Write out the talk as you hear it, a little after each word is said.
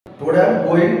Today I am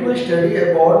going to study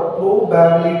about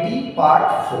probability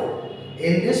part 4.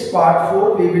 In this part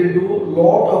 4 we will do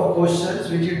lot of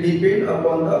questions which will depend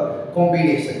upon the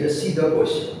combination. Just see the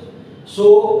question.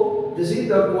 So this is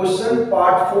the question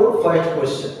part 4, first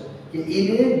question. In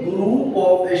a group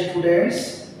of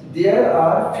students there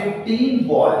are 15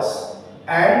 boys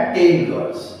and 10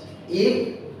 girls.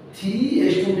 If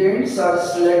 3 students are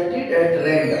selected at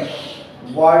random,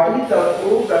 what is the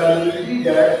probability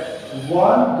that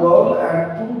one girl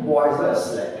and 2 boys are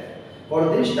selected? For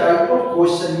this type of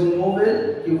question, you know well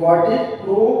what is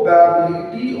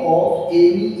probability of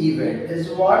any event is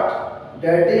what?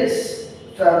 That is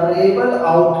favorable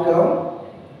outcome.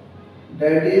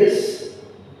 That is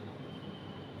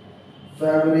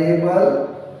favorable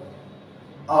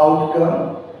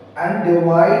outcome and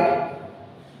divide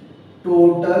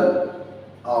total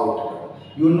outcome.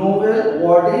 You know well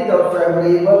what is the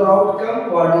favorable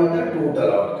outcome, what is the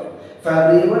total outcome.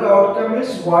 Favorable outcome is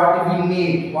what we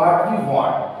need, what we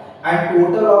want, and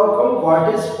total outcome what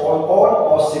is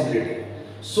all possibility.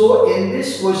 So in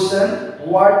this question,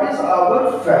 what is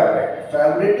our favorite?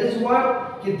 Favorite is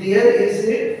what? There is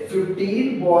a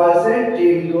 15 boys and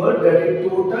 10 girls, that is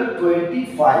total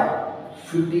 25.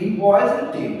 15 boys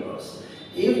and 10 girls.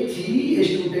 If 3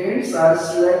 students are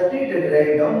selected at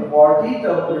random, what is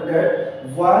the product?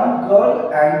 1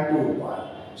 girl and 2 boys.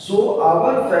 So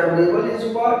our favorable is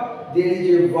what? There is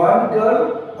a 1 girl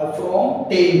from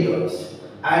 10 girls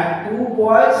and 2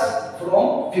 boys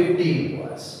from 15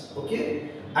 boys. Okay?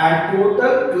 And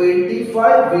total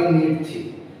 25 we need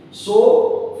 3.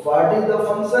 So what is the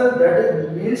function?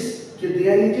 That means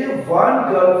there is a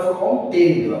 1 girl from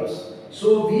 10 girls.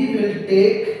 So we will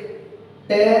take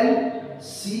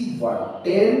 10C1.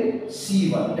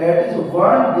 10C1. That is 1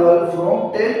 girl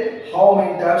from 10. How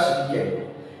many times we can do?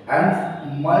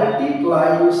 And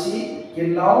multiply, you see. Okay,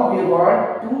 now we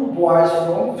want 2 boys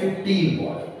from 15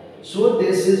 boys. So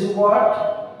this is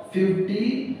what?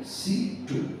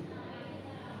 15C2.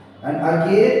 And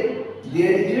again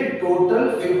there is a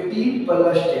total 15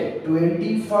 plus 10.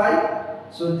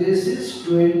 25. So this is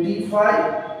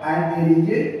 25 and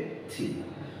there is a 3.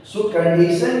 So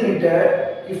condition is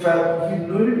that if we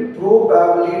need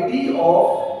probability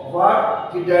of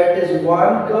what? That is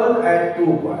 1 girl and 2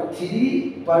 boys.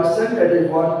 3 person, that is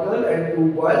 1 girl and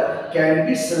 2 boys, can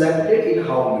be selected in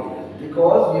how many?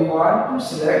 Because we want to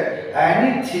select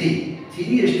any 3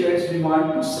 students we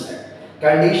want to select.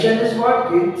 Condition is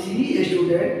what? In 3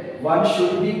 students, 1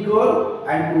 should be girl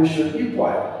and 2 should be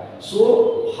boy.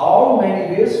 So how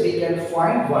many ways we can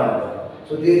find 1 girl?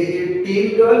 So there is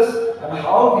 10 girls, and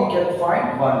how we can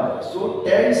find 1 girl? So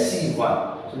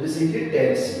 10C1. So this is a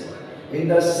 10C1. In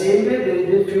the same way, there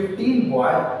is a 15 boy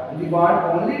and we want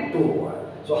only 2 boys.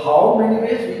 So how many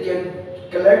ways we can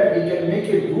collect? We can make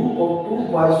a group of 2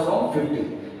 boys from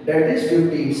 15. That is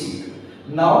 15C2.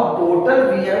 Now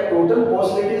total we have total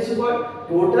possibilities what?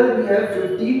 Total we have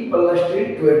 15 plus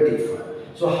 10, 25.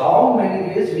 So how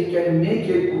many ways we can make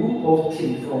a group of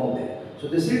 3 from there? So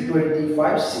this is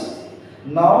 25C3.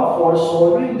 Now for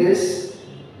solving this,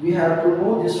 we have to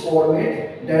know this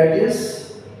format, that is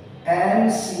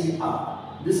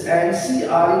NCR. This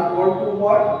NCR equal to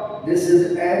what? This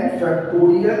is n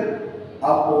factorial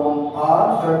upon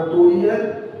r factorial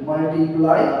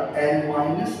multiply n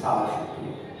minus r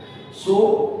factorial. So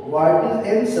what is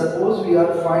n? Suppose we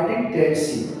are finding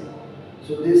 10C1.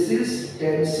 So this is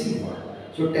 10C1.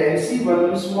 So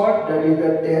 10C1 is what? That is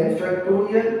the 10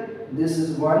 factorial. This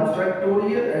is 1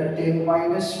 factorial and 10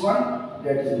 minus 1,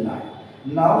 that is 9.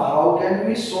 Now how can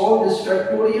we solve this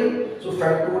factorial? So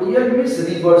factorial means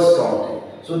reverse counting.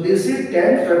 So this is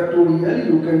 10 factorial.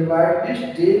 You can write this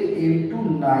 10 into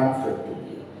 9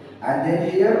 factorial. And then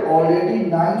here already 9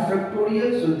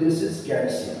 factorial. So this is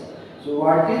cancelled. So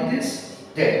what is this?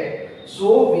 10.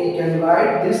 So we can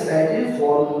write this as a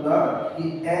formula.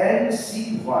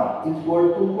 NC1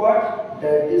 equal to what?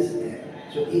 That is n.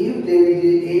 So if there is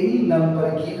any number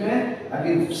given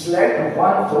and we select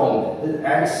 1 from it,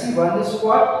 then NC1 is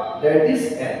what? That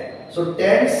is n. So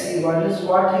 10C1 is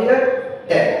what here?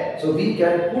 10. So we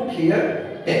can put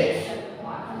here 10.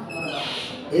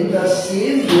 In the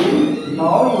same way,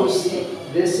 now you see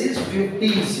this is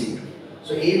 15C2.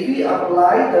 So if we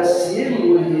apply the same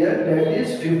rule here, that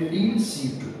is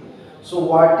 15C2. So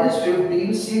what is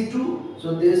 15C2?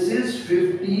 So this is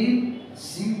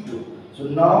 15C2. So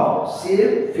now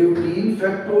say 15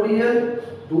 factorial,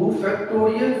 2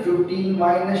 factorial, 15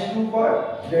 minus 2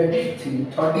 what? That is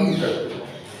 13 factorial.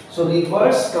 So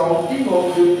reverse counting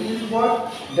of 15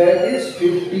 what? That is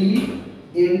 15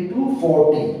 into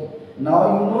 14.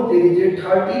 Now you know there is a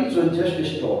 13, so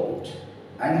just stop it.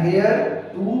 And here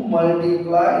 2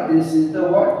 multiply this is the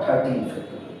what? 13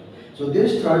 factorial. So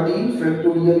this 13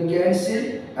 factorial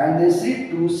cancel and this is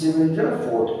 2 7 are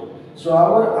 14. So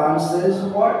our answer is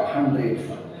what?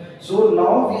 105. So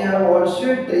now we have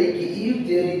also take if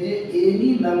there is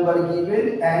any number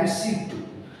given and C2.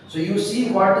 So you see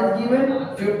what is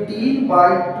given? 15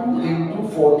 by 2 into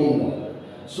 14.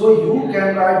 So you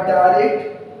can write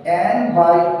direct n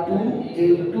by 2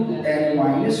 into n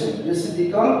minus 1. This is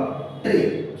become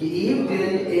trick. If there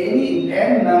is any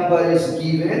n number is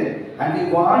given and we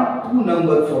want two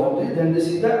number from this, then this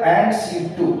is the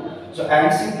NC2. So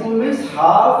NC2 means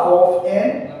half of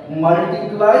n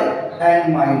multiply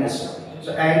n minus 1.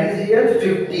 So n is here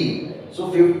 15. So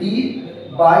 15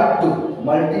 by 2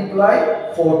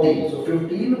 multiply 14. So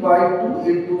 15 by 2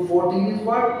 into 14 is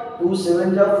what? 2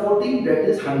 7 are 14, that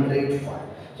is 105.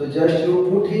 So just you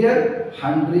put here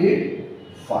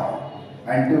 105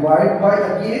 and divide by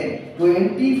again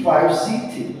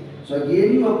 25C3. So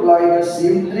again you apply the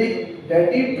same trick,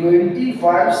 that is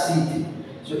 25C3.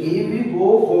 So if we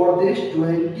go for this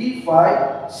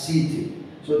 25C3.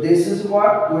 So this is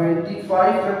what? 25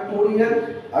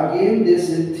 factorial. Again this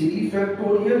is 3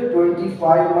 factorial.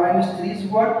 25 minus 3 is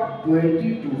what?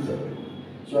 22 factorial.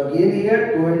 So again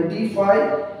here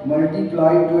 25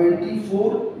 multiply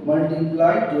 24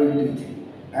 multiply 23.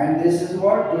 And this is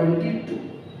what? 22.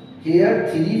 Here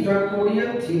 3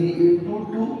 factorial, 3 into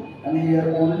 2 and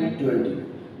here only 20.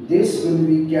 This will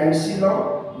be cancelled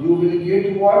out. You will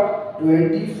get what?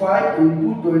 25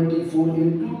 into 24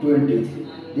 into 23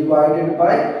 divided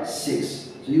by 6.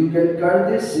 So you can cut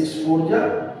this 6 4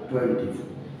 24.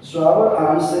 So our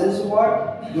answer is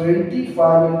what?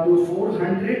 25 into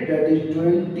 400, that is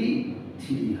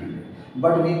 2300.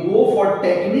 But we go for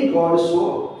technique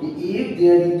also. If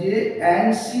there is a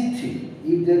NC3,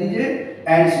 if there is a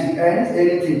NC3, N is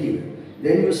anything given,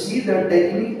 then you see the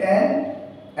technique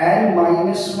n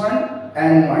minus 1,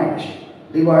 n minus 2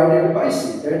 divided by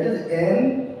 6. That is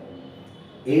n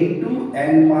into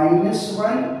n minus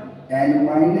 1, n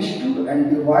minus 2 and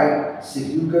divide 6.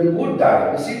 You can go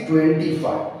direct. You see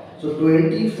 25. So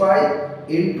 25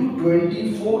 into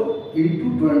 24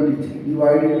 into 23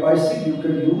 divided by 6. You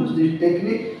can use this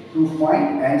technique to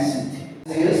find NC3.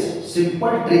 This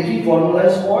simple tricky formula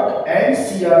is what?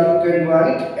 NCR you can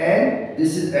write n,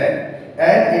 this is n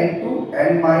into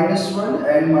n minus 1,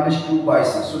 n minus 2 by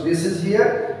 6. So this is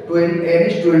here, n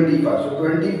is 25. So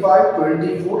 25,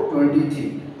 24,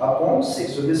 23 upon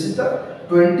 6. So this is the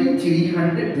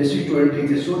 2300, this is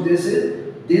 23. So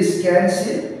this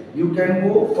cancel. You can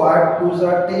go 5 2s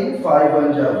are 10, 5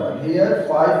 1s are 1. Here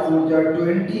 5 4s are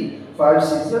 20, 5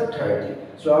 6 are 30.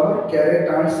 So our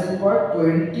correct answer is what?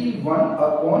 21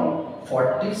 upon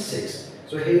 46.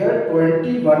 So here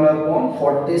 21 upon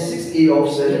 46, A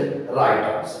option is right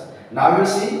answer. Now you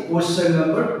see question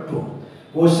number 2.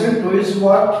 Question 2 is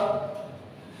what?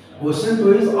 Question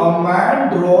 2 is a man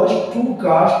draws 2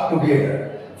 cards together.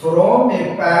 From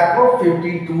a pack of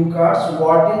 52 cards,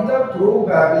 what is the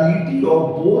probability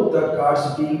of both the cards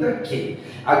being the king?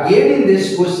 Again in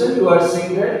this question you are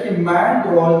saying that a man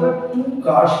draws the 2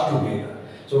 cards together.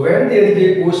 So when there is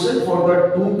a question for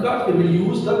the 2 cards, we will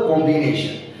use the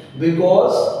combination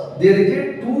because there is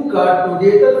a 2 cards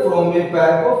together from a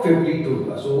pack of 52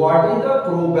 cards. So what is the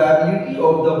probability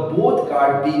of the both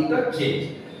cards being the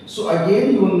king? So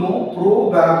again you know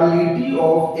probability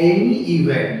of any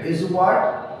event is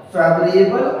what?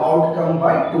 Favorable outcome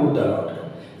by total outcome.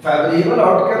 Favorable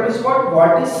outcome is what?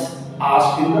 What is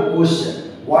asked in the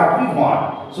question. What we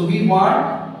want. So we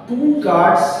want 2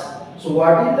 cards. So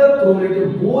what is the probability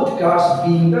of both cards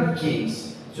being the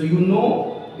kings? So you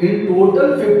know in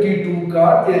total 52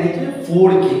 cards there is a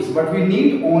 4 kings, but we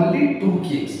need only 2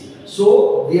 kings.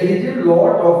 So there is a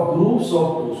lot of groups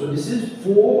of 2. So this is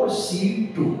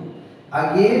 4C2.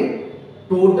 Again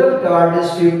total card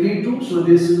is 52. So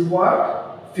this is what?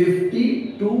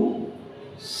 52C2.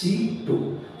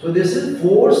 So this is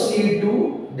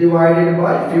 4C2 divided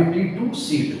by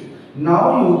 52C2.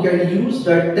 Now you can use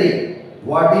the trick.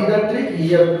 What is the trick?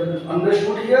 You have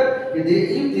understood here. If there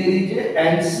is a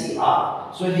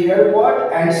NCR. So here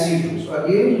what? NC2. So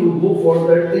again you go for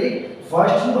the trick.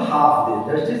 First you half this.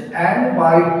 That is n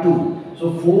by 2. So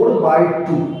 4 by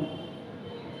 2.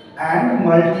 And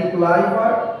multiply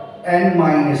what? N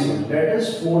minus 1, that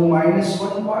is 4 minus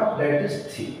 1 what? That is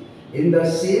 3. In the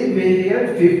same way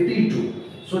here 52.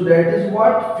 So that is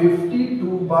what?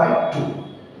 52 by 2.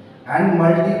 And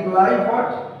multiply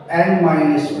what? N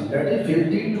minus 1. That is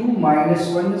 52 minus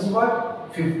 1 is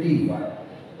what? 51.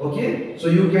 Okay. So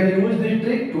you can use the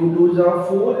trick. 2 2s are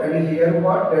 4 and here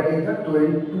what? That is the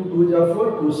 2 2s are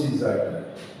 4, 2 6s are 12.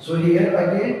 So here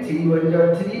again 3 1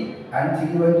 are 3 and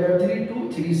 3 1 are 3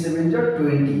 2, 3 7 are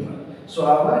 21. So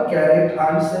our correct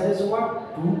answer is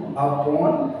what? 2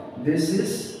 upon this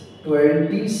is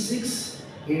 26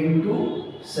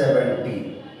 into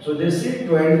 17. So this is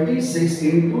 26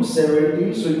 into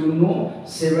 17. So you know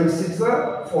 7 6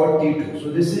 are 42.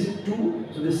 So this is 2.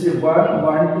 So this is 1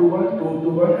 1 2 1 2 2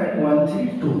 1 and 1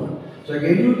 3 2 1. So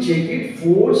again you check it,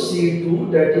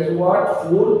 4C2, that is what?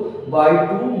 4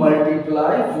 by 2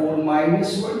 multiply 4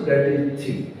 minus 1, that is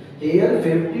 3. Here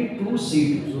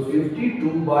 52C2, so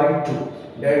 52 by 2,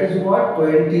 that is what?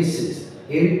 26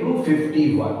 into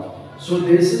 51. So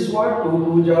this is what?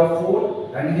 2 2 are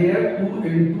 4 and here 2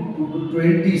 into 2 to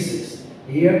 26.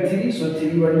 Here 3, so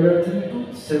 3 1 are 3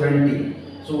 to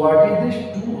 17. So what is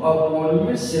this? 2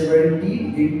 upon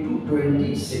 17 into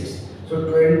 26. So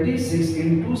 26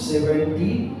 into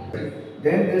 17.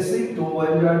 Then this is 2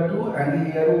 1 are 2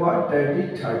 and here what? That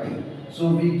is 30. So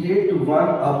we get 1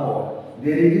 upon.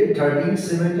 There is a 13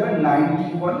 7 are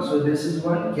 91. So this is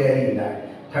 1 carry 9.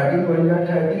 13 1 are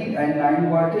 13 and 9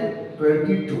 what is?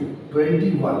 22.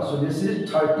 21. So this is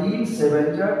 13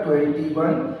 7 are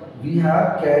 21. We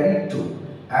have carry 2.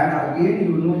 And again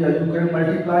you know you can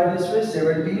multiply this way.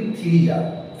 17 3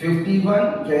 are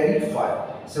 51 carry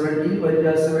 5. 17 1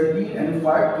 are 17 and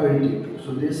 5 22.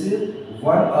 So this is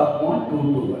 1 upon 2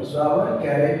 to 1. So our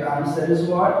correct answer is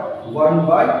what? 1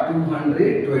 by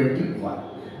 221.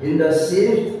 In the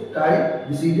same type,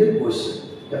 this is the question.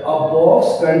 A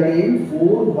box contains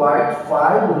 4 white,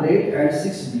 5 red and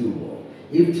 6 blue balls.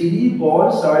 If 3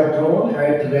 balls are drawn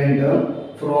at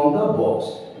random from the box,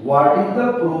 what is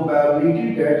the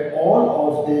probability that all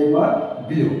of them are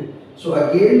blue? So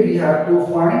again we have to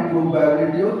find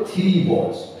probability of 3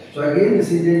 balls. So again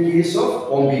this is a case of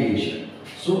combination.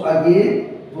 So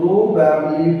again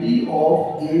probability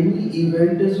of any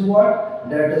event is what?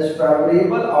 That is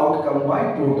favorable outcome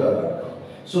by total outcome.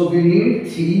 So we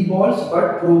need 3 balls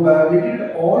but probability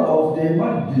that all of them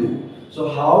are blue. So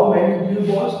how many blue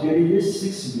balls? There is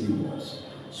 6 blue balls.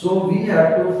 So we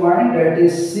have to find that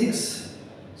is 6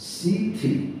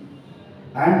 C3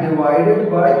 and divided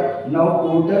by, now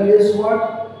total is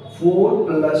what? 4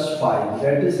 plus 5,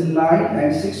 that is 9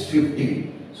 and 6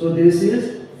 15. So this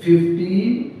is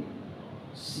 15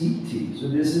 C3. So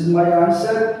this is my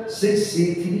answer, 6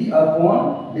 C3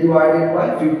 upon divided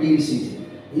by 15 C3.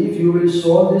 If you will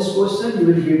solve this question,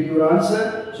 you will get your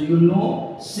answer. So you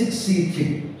know 6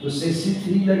 C3. So 6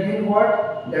 C3 again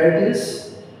what? That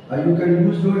is, you can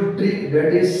use your trick,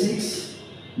 that is 6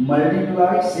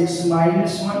 multiply 6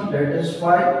 minus 1, that is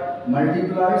 5,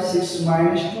 multiply 6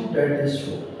 minus 2, that is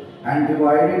 4, and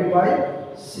divided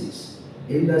by 6.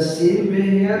 In the same way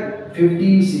here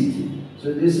 15 C3.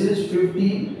 So this is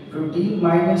 15, 15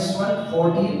 minus 1,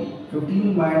 14,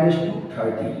 15 minus 2,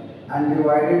 13, and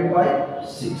divided by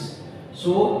 6.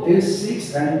 So this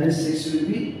 6 and this 6 will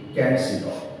be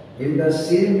cancelled off. In the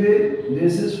same way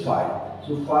this is 5.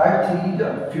 So 5 3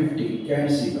 the 50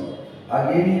 cancelled off.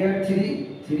 Again here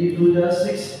 3 3 2 are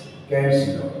 6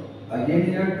 cancel out. Again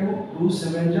here 2 2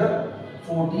 7 are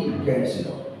 14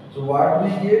 cancel out. So what we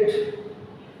get?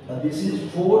 This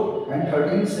is 4 and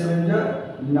 13 7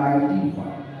 are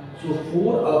 91. So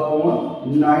 4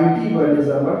 upon 91 is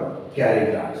our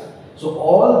correct answer. So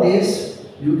all this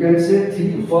you can say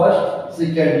 3 first,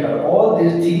 second, third. All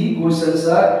these 3 questions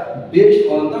are based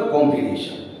on the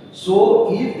combination.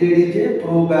 So if there is a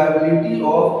probability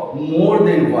of more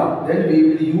than 1, then we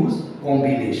will use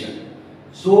combination.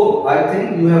 So I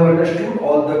think you have understood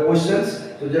all the questions.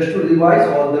 So just to revise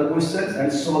all the questions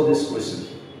and solve this question.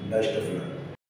 Best of luck.